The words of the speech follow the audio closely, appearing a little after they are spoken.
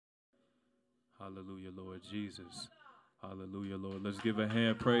Hallelujah, Lord Jesus. Hallelujah, Lord. Let's give a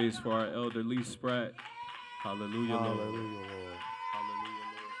hand praise for our elder Lee Spratt. Hallelujah, Lord. Hallelujah, Lord. Hallelujah,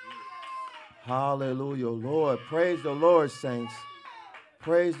 Lord Jesus. Hallelujah, Lord. Praise the Lord, saints.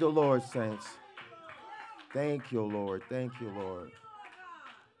 Praise the Lord, saints. Thank you, Lord. Thank you, Lord.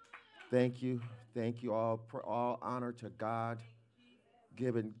 Thank you. Thank you all honor to God.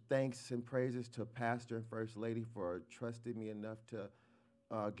 Giving thanks and praises to Pastor and First Lady for trusting me enough to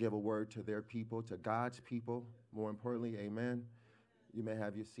give a word to their people, to God's people. More importantly, amen. You may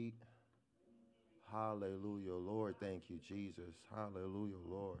have your seat. Hallelujah, Lord. Thank you, Jesus. Hallelujah,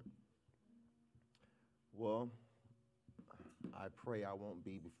 Lord. Well, I pray I won't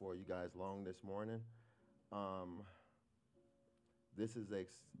be before you guys long this morning. This is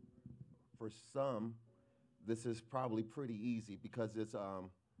for some, this is probably pretty easy because it's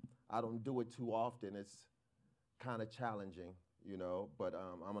I don't do it too often. It's kind of challenging, but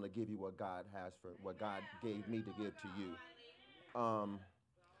I'm gonna give you what God gave me to give to you.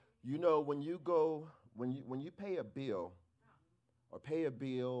 When you pay a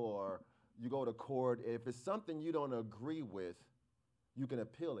bill or you go to court, if it's something you don't agree with, you can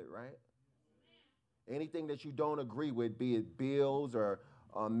appeal it, right? Anything that you don't agree with, be it bills or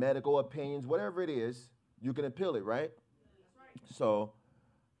medical opinions, whatever it is, you can appeal it, right? So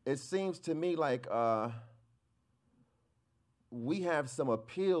it seems to me like we have some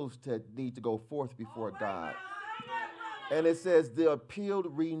appeals that need to go forth before God. And it says the appeal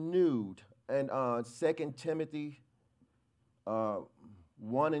renewed. And 2 Timothy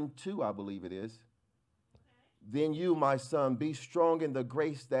 1 and 2, I believe it is. Then you, my son, be strong in the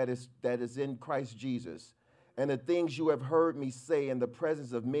grace that is in Christ Jesus, and the things you have heard me say in the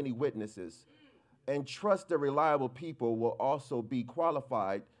presence of many witnesses. And trust the reliable people will also be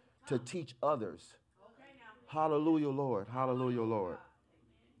qualified to teach others. Hallelujah, Lord. Hallelujah, Lord.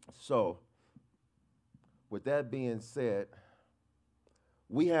 So, with that being said,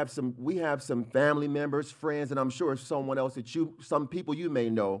 we have some family members, friends, and I'm sure someone else some people you may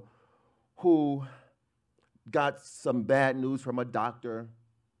know who got some bad news from a doctor,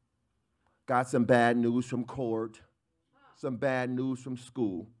 got some bad news from court, some bad news from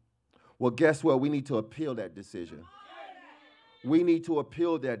school. Well, guess what? We need to appeal that decision. We need to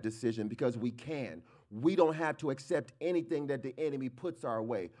appeal that decision because we can. We don't have to accept anything that the enemy puts our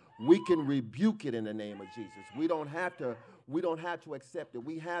way. We can rebuke it in the name of Jesus. We don't have to accept it.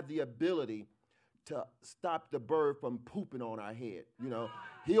 We have the ability to stop the bird from pooping on our head.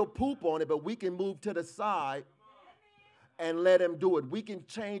 He'll poop on it, but we can move to the side and let him do it. We can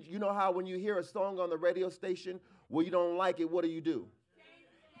change. You know how when you hear a song on the radio station, well, you don't like it, what do?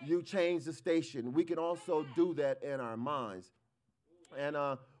 You change the station. We can also do that in our minds. And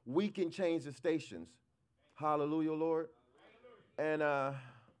we can change the stations. Hallelujah, Lord. And I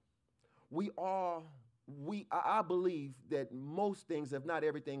believe that most things, if not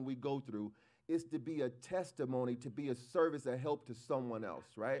everything we go through, is to be a testimony, to be a service, a help to someone else,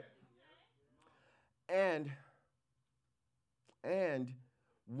 right? And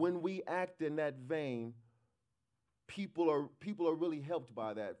when we act in that vein, people are really helped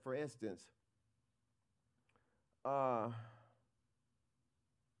by that. For instance,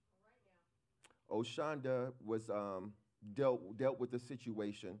 Oshanda was dealt with the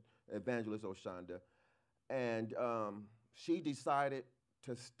situation, Evangelist Oshanda, and she decided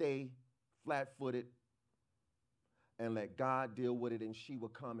to stay flat-footed and let God deal with it, and she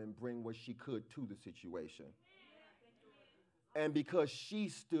would come and bring what she could to the situation. And because she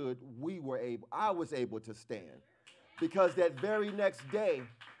stood, I was able to stand. Because that very next day,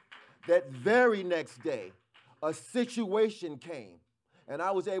 a situation came. And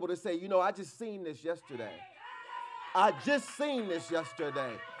I was able to say, I just seen this yesterday. I just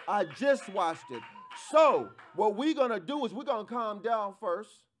watched it. So what we're going to do is we're going to calm down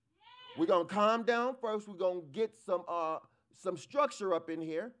first. We're going to get some structure up in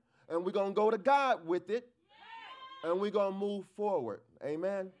here. And we're going to go to God with it. And we're going to move forward.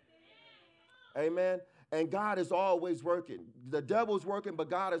 Amen. Amen. And God is always working. The devil's working, but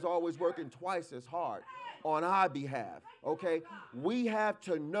God is always working twice as hard on our behalf. Okay? We have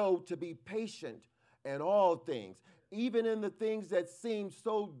to know to be patient in all things, even in the things that seem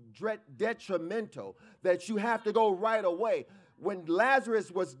so detrimental that you have to go right away. When Lazarus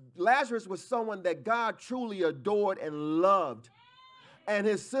was someone that God truly adored and loved. And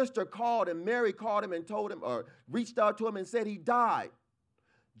his sister called him, Mary called him and told him, or reached out to him and said he died.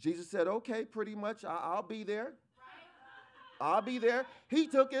 Jesus said, okay, pretty much, I'll be there. I'll be there. He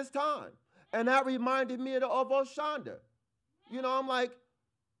took his time. And that reminded me of Oshanda. I'm like,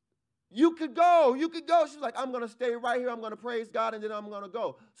 You could go. You could go. She's like, I'm going to stay right here. I'm going to praise God, and then I'm going to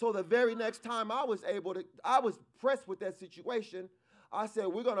go. So the very next time I was pressed with that situation. I said,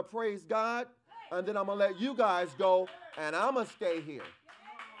 we're going to praise God, and then I'm going to let you guys go, and I'm going to stay here.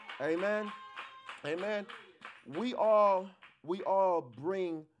 Amen. Amen. We all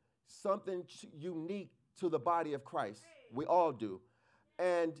bring something unique to the body of Christ. We all do.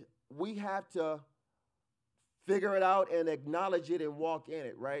 And we have to figure it out and acknowledge it and walk in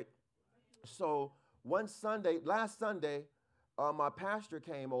it, right? So last Sunday, my pastor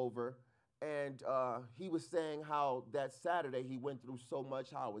came over, and he was saying how that Saturday he went through so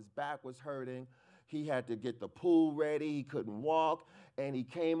much, how his back was hurting. He had to get the pool ready. He couldn't walk. And he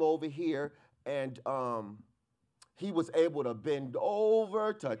came over here, and he was able to bend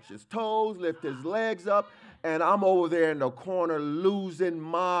over, touch his toes, lift his legs up. And I'm over there in the corner losing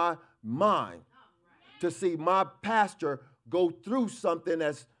my mind to see my pastor go through something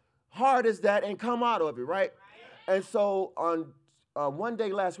as hard as that and come out of it, right? And so on one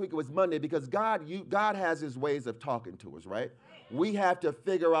day last week, it was Monday, because God has his ways of talking to us, right? We have to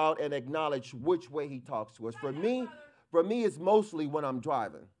figure out and acknowledge which way he talks to us. For me, it's mostly when I'm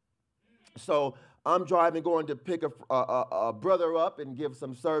driving. So I'm driving, going to pick a brother up and give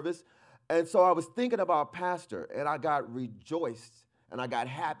some service. And so I was thinking about Pastor, and I got rejoiced, and I got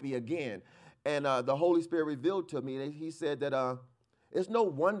happy again. And the Holy Spirit revealed to me, and he said that it's no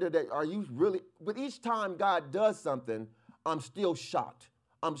wonder that but each time God does something, I'm still shocked.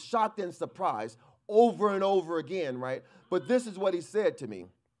 I'm shocked and surprised over and over again, right? But this is what he said to me.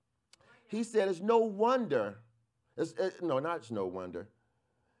 He said, it's no wonder. No wonder.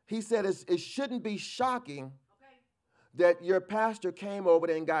 He said, it shouldn't be shocking that your pastor came over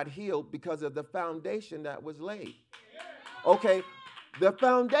there and got healed because of the foundation that was laid. Okay, the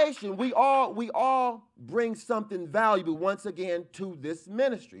foundation, we all bring something valuable once again to this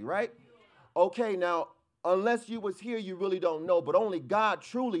ministry, right? Okay, now, unless you was here, you really don't know, but only God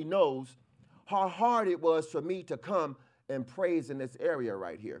truly knows how hard it was for me to come and praise in this area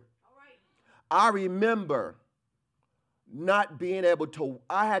right here. I remember not being able to,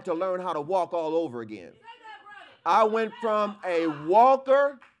 I had to learn how to walk all over again. I went from a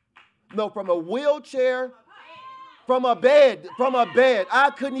wheelchair, from a bed.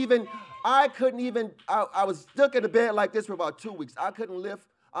 I was stuck in the bed like this for about 2 weeks. I couldn't look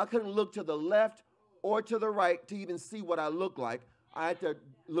to the left or to the right to even see what I looked like. I had to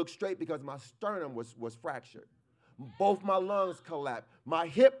look straight because my sternum was fractured. Both my lungs collapsed. My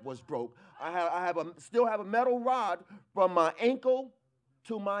hip was broke. I still have a metal rod from my ankle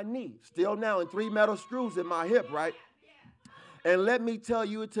to my knee. Still now, and 3 metal screws in my hip, right? And let me tell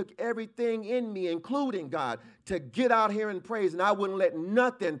you, it took everything in me, including God, to get out here and praise. And I wouldn't let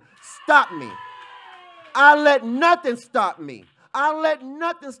nothing stop me. I let nothing stop me. Let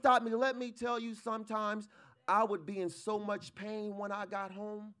me tell you, sometimes I would be in so much pain when I got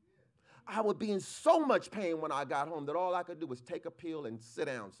home. That all I could do was take a pill and sit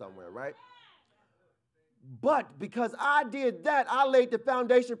down somewhere, right? But because I did that, I laid the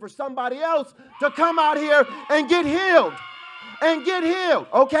foundation for somebody else to come out here and get healed.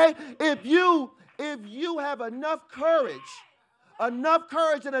 Okay? If you have enough courage and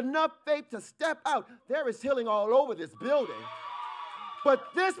enough faith to step out, there is healing all over this building.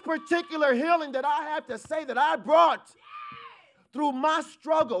 But this particular healing that I have to say that I brought through my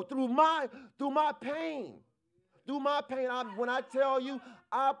struggle, through my pain. When I tell you,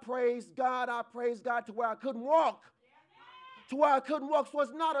 I praise God to where I couldn't walk. So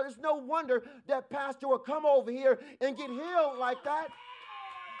it's no wonder that pastor will come over here and get healed like that.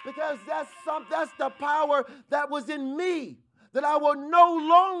 Because that's the power that was in me, that I will no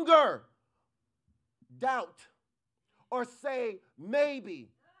longer doubt or say maybe.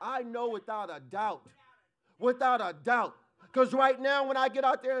 I know without a doubt. Because right now when I get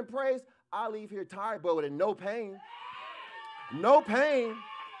out there and praise, I leave here tired, but with no pain.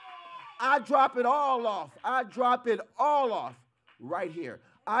 I drop it all off right here.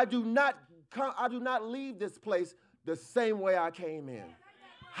 I do not leave this place the same way I came in.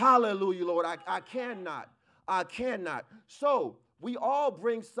 Hallelujah, Lord. I cannot. So we all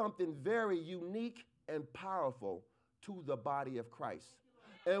bring something very unique and powerful to the body of Christ.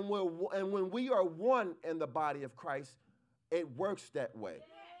 And when we are one in the body of Christ, it works that way.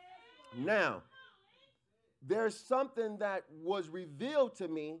 Now, there's something that was revealed to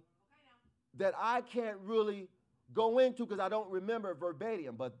me that I can't really go into because I don't remember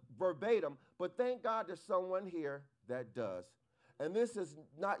verbatim, but thank God there's someone here that does. And this is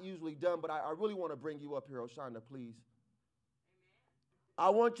not usually done, but I really want to bring you up here, Oshanda, please. I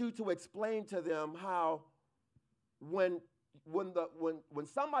want you to explain to them how when when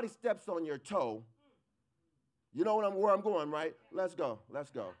somebody steps on your toe, you know where I'm going, right? Let's go.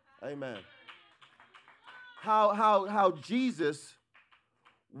 Amen. How Jesus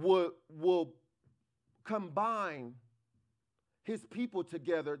will combine his people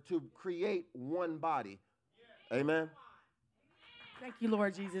together to create one body. Amen. Thank you,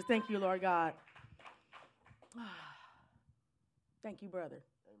 Lord Jesus. Thank you, Lord God. Thank you, brother.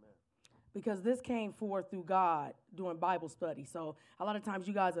 Amen. Because this came forth through God during Bible study. So a lot of times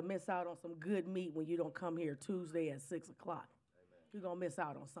you guys will miss out on some good meat when you don't come here Tuesday at 6 o'clock. Amen. You're going to miss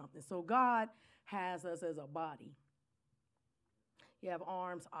out on something. So God has us as a body. You have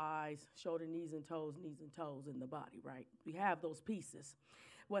arms, eyes, shoulder, knees and toes in the body, right? We have those pieces.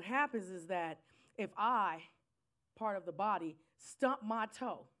 What happens is that if I, part of the body, stump my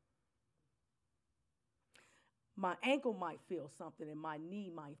toe, my ankle might feel something and my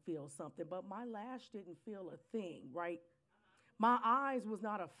knee might feel something, but my lash didn't feel a thing, right? My eyes was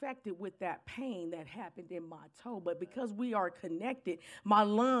not affected with that pain that happened in my toe, but because we are connected, my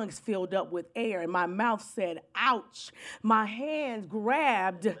lungs filled up with air and my mouth said, ouch. My hands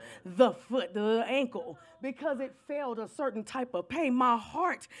grabbed the foot, the ankle, because it felt a certain type of pain. My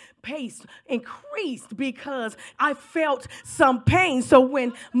heart pace increased because I felt some pain. So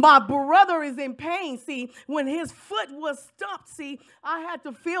when my brother is in pain, see, when his foot was stumped, see, I had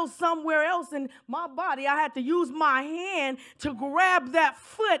to feel somewhere else in my body. I had to use my hand to grab that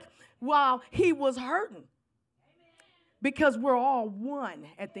foot while he was hurting. Because we're all one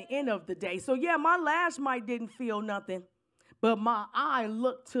at the end of the day. So yeah, my lash might didn't feel nothing, but my eye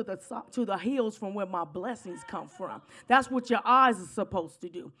looked to the hills from where my blessings come from. That's what your eyes are supposed to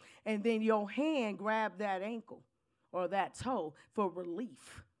do. And then your hand grabbed that ankle or that toe for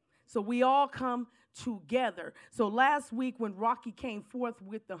relief. So we all come together. So last week when Rocky came forth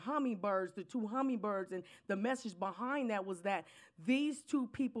with the hummingbirds, the two hummingbirds, and the message behind that was that these two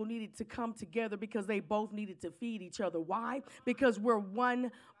people needed to come together because they both needed to feed each other. Why? Because we're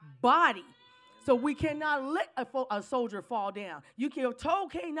one body. So we cannot let a soldier fall down. Your toe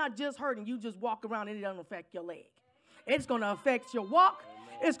cannot just hurt and you just walk around and it doesn't affect your leg. It's going to affect your walk.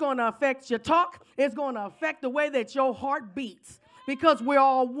 It's going to affect your talk. It's going to affect the way that your heart beats because we're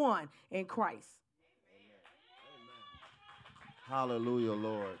all one in Christ. Hallelujah,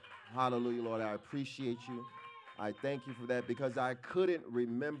 Lord. Hallelujah, Lord. I appreciate you. I thank you for that because I couldn't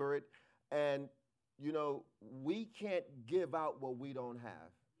remember it. And, you know, we can't give out what we don't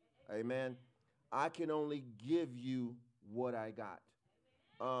have. Amen. I can only give you what I got.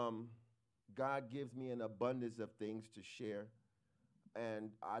 God gives me an abundance of things to share, and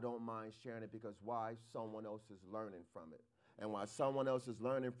I don't mind sharing it because why? Someone else is learning from it. And while someone else is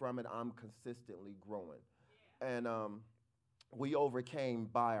learning from it, I'm consistently growing. And we overcame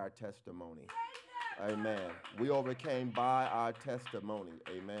by our testimony. Amen. We overcame by our testimony.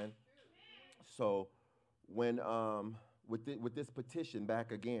 Amen. So when with this petition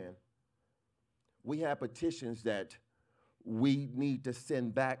back again, we have petitions that we need to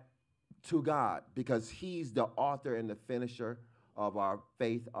send back to God because he's the author and the finisher of our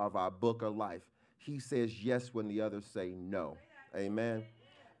faith, of our book of life. He says yes when the others say no. Amen.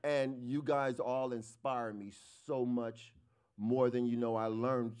 And you guys all inspire me so much more than you know. I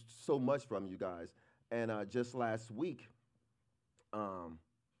learned so much from you guys. And just last week,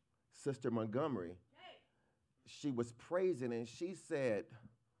 Sister Montgomery, she was praising and she said,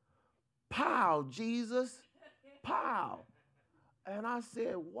 "Pow, Jesus, pow." And I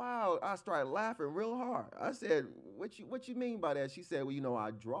said, wow. I started laughing real hard. I said, what you mean by that? She said, well, you know,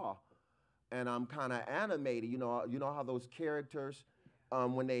 I draw and I'm kind of animated. You know how those characters,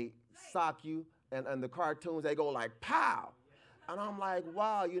 when they sock you and the cartoons, they go like, pow. And I'm like,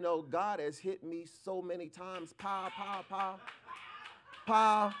 wow, you know, God has hit me so many times. Pow, pow, pow,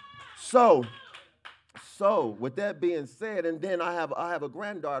 pow. So with that being said, and then I have a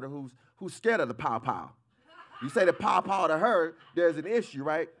granddaughter who's scared of the pow, pow. You say the pow, pow to her, there's an issue,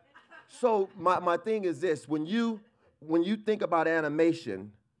 right? So my thing is this: when you think about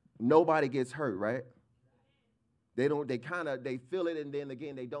animation, nobody gets hurt, right? They feel it, and then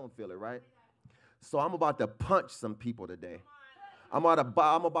again they don't feel it, right? So I'm about to punch some people today. I'm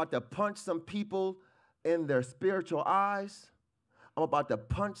about to punch some people in their spiritual eyes. I'm about to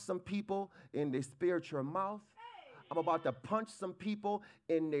punch some people in their spiritual mouth. I'm about to punch some people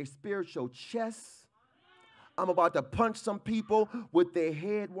in their spiritual chest. I'm about to punch some people with their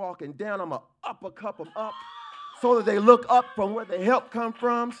head walking down. I'm going to uppercut them up so that they look up from where the help comes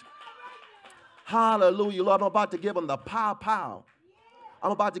from. Hallelujah, Lord. I'm about to give them the pow, pow.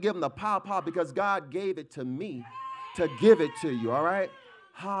 I'm about to give them the pow, pow because God gave it to me to give it to you, all right?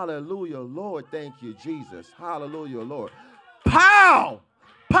 Hallelujah, Lord. Thank you, Jesus. Hallelujah, Lord. pow,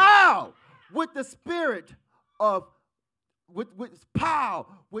 pow, with the spirit of, with pow,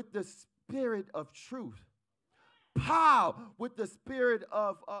 with the spirit of truth. Pow, with the spirit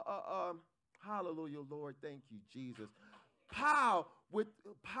of, hallelujah, Lord, thank you, Jesus. Pow, with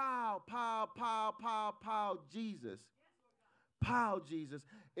pow, pow, pow, pow, pow, Jesus. Pow, Jesus.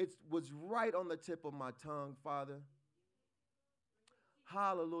 It was right on the tip of my tongue, Father.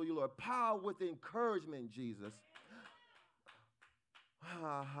 Hallelujah, Lord. Power with encouragement, Jesus.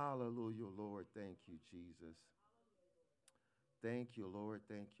 Hallelujah, Lord. Thank you, Jesus. Thank you, Lord.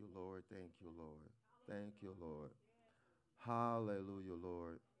 Thank you, Lord. Thank you, Lord. Thank you, Lord. Hallelujah,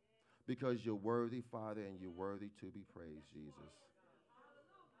 Lord. Because you're worthy, Father, and you're worthy to be praised, Jesus.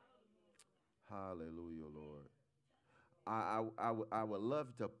 Hallelujah, Lord. I would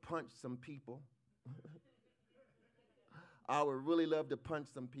love to punch some people. I would really love to punch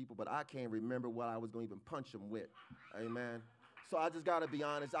some people, but I can't remember what I was going to even punch them with. Amen. So I just got to be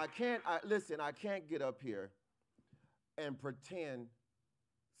honest. I can't get up here and pretend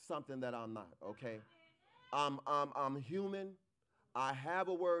something that I'm not, okay? I'm human. I have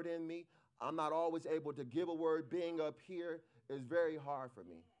a word in me. I'm not always able to give a word. Being up here is very hard for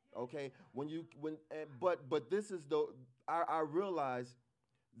me, okay? But this is I realize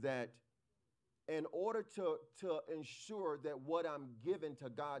that in order to ensure that what I'm giving to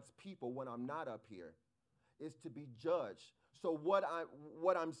God's people when I'm not up here is to be judged. So what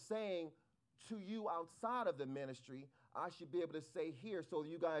I'm saying to you outside of the ministry, I should be able to say here so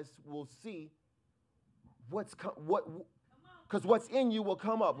you guys will see because what's in you will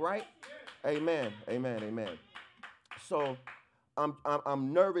come up, right? Amen, amen, amen. So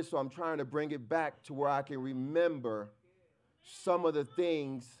I'm nervous, so I'm trying to bring it back to where I can remember some of the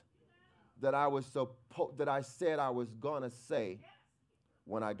things that I said I was gonna say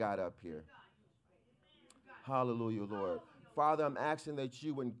when I got up here. Hallelujah, Lord. Father, I'm asking that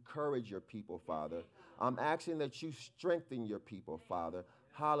you encourage your people, Father. I'm asking that you strengthen your people, Father.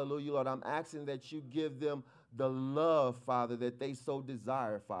 Hallelujah, Lord. I'm asking that you give them the love, Father, that they so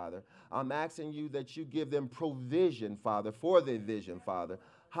desire, Father. I'm asking you that you give them provision, Father, for their vision, Father.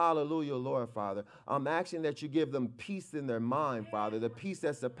 Hallelujah, Lord, Father. I'm asking that you give them peace in their mind, Father, the peace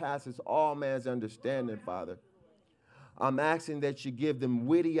that surpasses all man's understanding, Father. I'm asking that you give them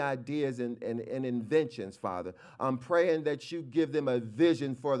witty ideas and inventions, Father. I'm praying that you give them a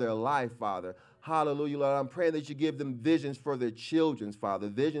vision for their life, Father. Hallelujah, Lord. I'm praying that you give them visions for their children, Father,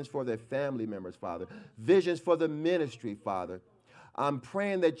 visions for their family members, Father, visions for the ministry, Father. I'm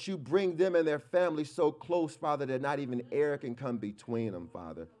praying that you bring them and their family so close, Father, that not even air can come between them,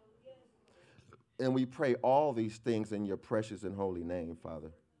 Father. And we pray all these things in your precious and holy name, Father.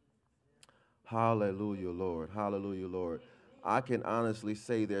 Hallelujah, Lord. Hallelujah, Lord. I can honestly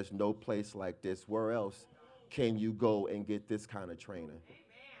say there's no place like this. Where else can you go and get this kind of training?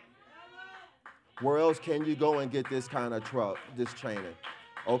 Where else can you go and get this kind of this training?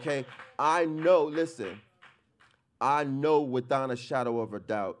 Okay? I know without a shadow of a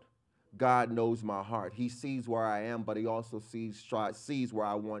doubt, God knows my heart. He sees where I am, but he also sees where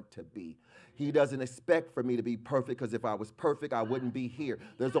I want to be. He doesn't expect for me to be perfect, because if I was perfect, I wouldn't be here.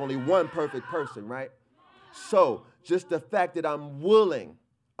 There's only one perfect person, right? So just the fact that I'm willing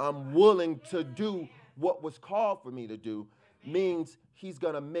to do what was called for me to do means he's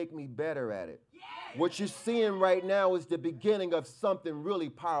going to make me better at it. What you're seeing right now is the beginning of something really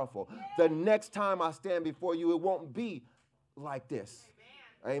powerful. The next time I stand before you, it won't be like this.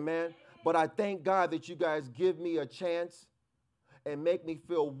 Amen. But I thank God that you guys give me a chance and make me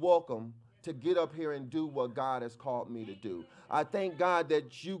feel welcome to get up here and do what God has called me to do. I thank God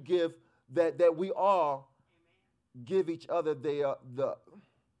that you give, that we all give each other the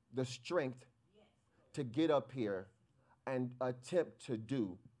strength to get up here and attempt to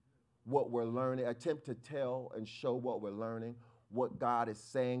do what we're learning, attempt to tell and show what we're learning, what God is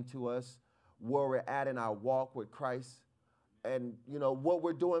saying to us, where we're at in our walk with Christ, and what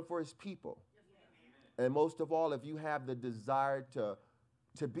we're doing for his people. And most of all, if you have the desire to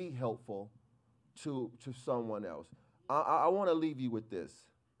be helpful to someone else. I want to leave you with this.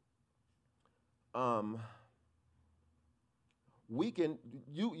 You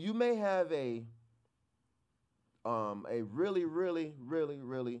may have a really, really, really,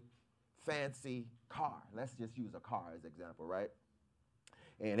 really fancy car. Let's just use a car as an example, right?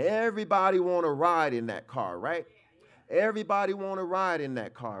 And everybody want to ride in that car, right? Everybody want to ride in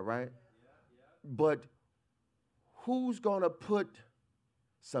that car, right? But who's going to put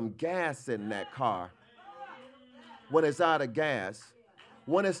some gas in that car when it's out of gas?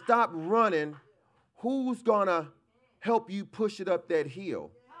 When it stopped running, who's going to help you push it up that hill?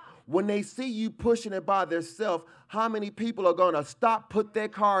 When they see you pushing it by themselves, how many people are going to stop, put their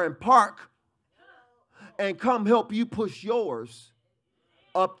car in park, and come help you push yours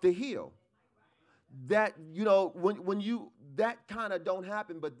up the hill? That, you know, when you, that kind of don't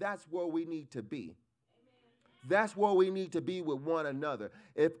happen, but that's where we need to be. That's where we need to be with one another.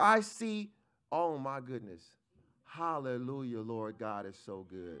 If I see, oh my goodness, hallelujah, Lord, God is so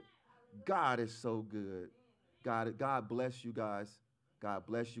good. God is so good. God bless you guys. God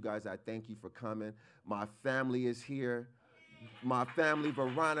bless you guys. I thank you for coming. My family is here. My family,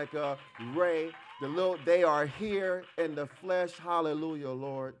 Veronica, Ray, they are here in the flesh. Hallelujah,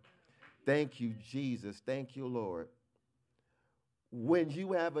 Lord. Thank you, Jesus. Thank you, Lord. When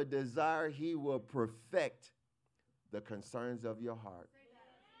you have a desire, he will perfect the concerns of your heart.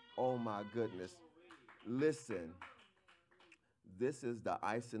 Oh my goodness. Listen, this is the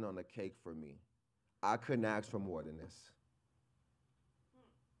icing on the cake for me. I couldn't ask for more than this.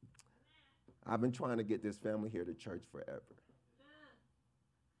 I've been trying to get this family here to church forever.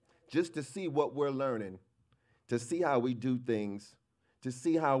 Just to see what we're learning, to see how we do things, to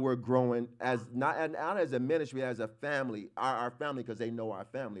see how we're growing as not as a ministry, as a family, our family, because they know our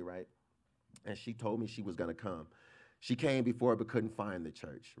family, right? And she told me she was going to come. She came before but couldn't find the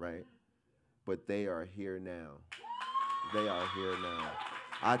church, right? But they are here now. They are here now.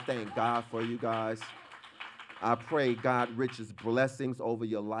 I thank God for you guys. I pray God richest blessings over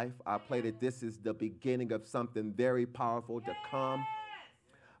your life. I pray that this is the beginning of something very powerful to come.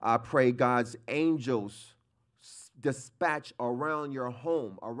 I pray God's angels dispatch around your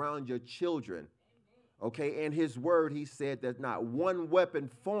home, around your children. Okay, in his word, he said that not one weapon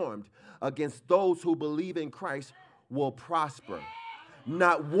formed against those who believe in Christ will prosper.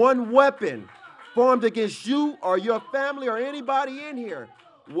 Not one weapon formed against you or your family or anybody in here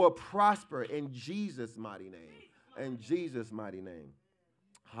will prosper in Jesus' mighty name. In Jesus' mighty name.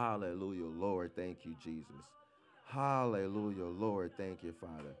 Hallelujah, Lord. Thank you, Jesus. Hallelujah, Lord. Thank you,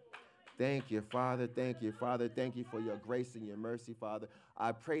 Father. Thank you, Father. Thank you, Father. Thank you for your grace and your mercy, Father.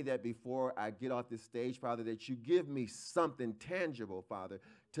 I pray that before I get off this stage, Father, that you give me something tangible, Father,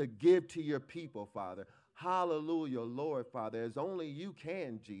 to give to your people, Father. Hallelujah, Lord, Father, as only you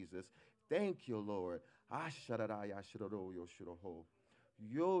can, Jesus. Thank you, Lord.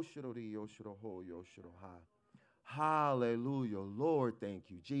 Hallelujah, Lord. Thank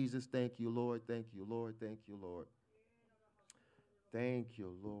you, Jesus. Thank you, Lord. Thank you, Lord. Thank you, Lord. Thank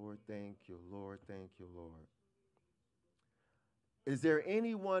you, Lord. Thank you, Lord. Thank you, Lord. Is there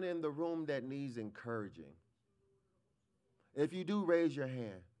anyone in the room that needs encouraging? If you do, raise your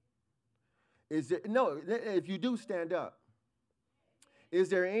hand. If you do, stand up. Is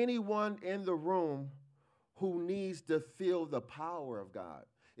there anyone in the room who needs to feel the power of God?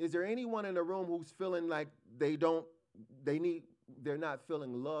 Is there anyone in the room who's feeling like they're not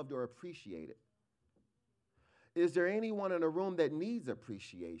feeling loved or appreciated? Is there anyone in the room that needs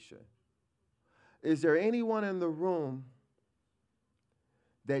appreciation? Is there anyone in the room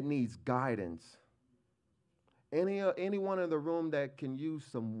that needs guidance? Anyone in the room that can use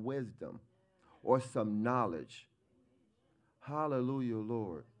some wisdom or some knowledge? Hallelujah,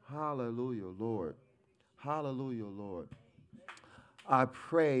 Lord. Hallelujah, Lord. Hallelujah, Lord. I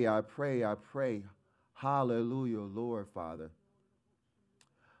pray. Hallelujah, Lord, Father.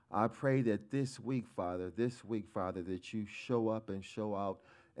 I pray that this week, Father, that you show up and show out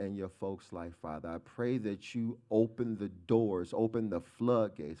in your folks' life, Father. I pray that you open the doors, open the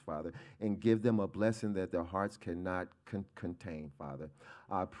floodgates, Father, and give them a blessing that their hearts cannot contain, Father.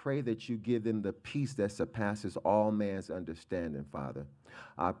 I pray that you give them the peace that surpasses all man's understanding, Father.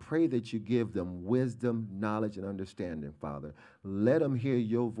 I pray that you give them wisdom, knowledge, and understanding, Father. Let them hear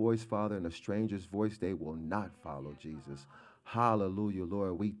your voice, Father, and a stranger's voice they will not follow, Jesus. Hallelujah,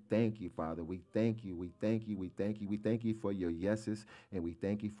 Lord. We thank you, Father. We thank you. We thank you. We thank you. We thank you for your yeses, and we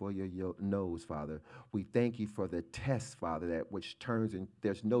thank you for your no's, Father. We thank you for the test, Father, that which turns in.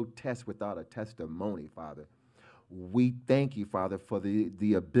 There's no test without a testimony, Father. We thank you, Father, for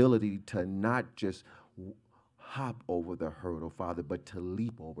the ability to not just hop over the hurdle, Father, but to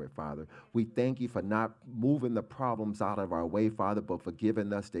leap over it, Father. We thank you for not moving the problems out of our way, Father, but for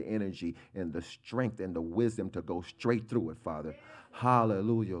giving us the energy and the strength and the wisdom to go straight through it, Father.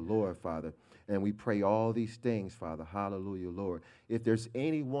 Hallelujah, Lord, Father. And we pray all these things, Father. Hallelujah, Lord. If there's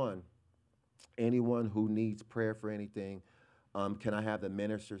anyone who needs prayer for anything, can I have the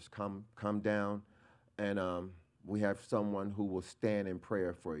ministers come down and we have someone who will stand in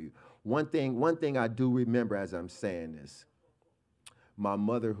prayer for you. One thing I do remember as I'm saying this, my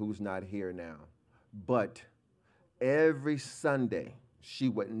mother who's not here now, but every Sunday, she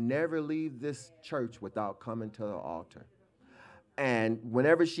would never leave this church without coming to the altar. And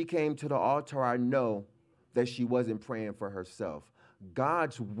whenever she came to the altar, I know that she wasn't praying for herself.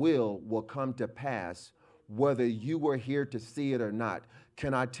 God's will come to pass whether you were here to see it or not.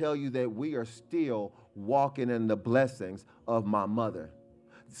 Can I tell you that we are still walking in the blessings of my mother?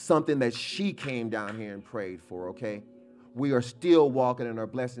 Something that she came down here and prayed for, okay? We are still walking in our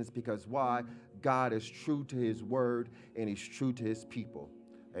blessings because why? God is true to his word and he's true to his people.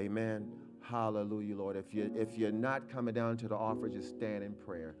 Amen. Hallelujah, Lord. If you're not coming down to the altar, just stand in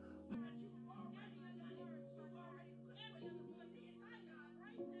prayer.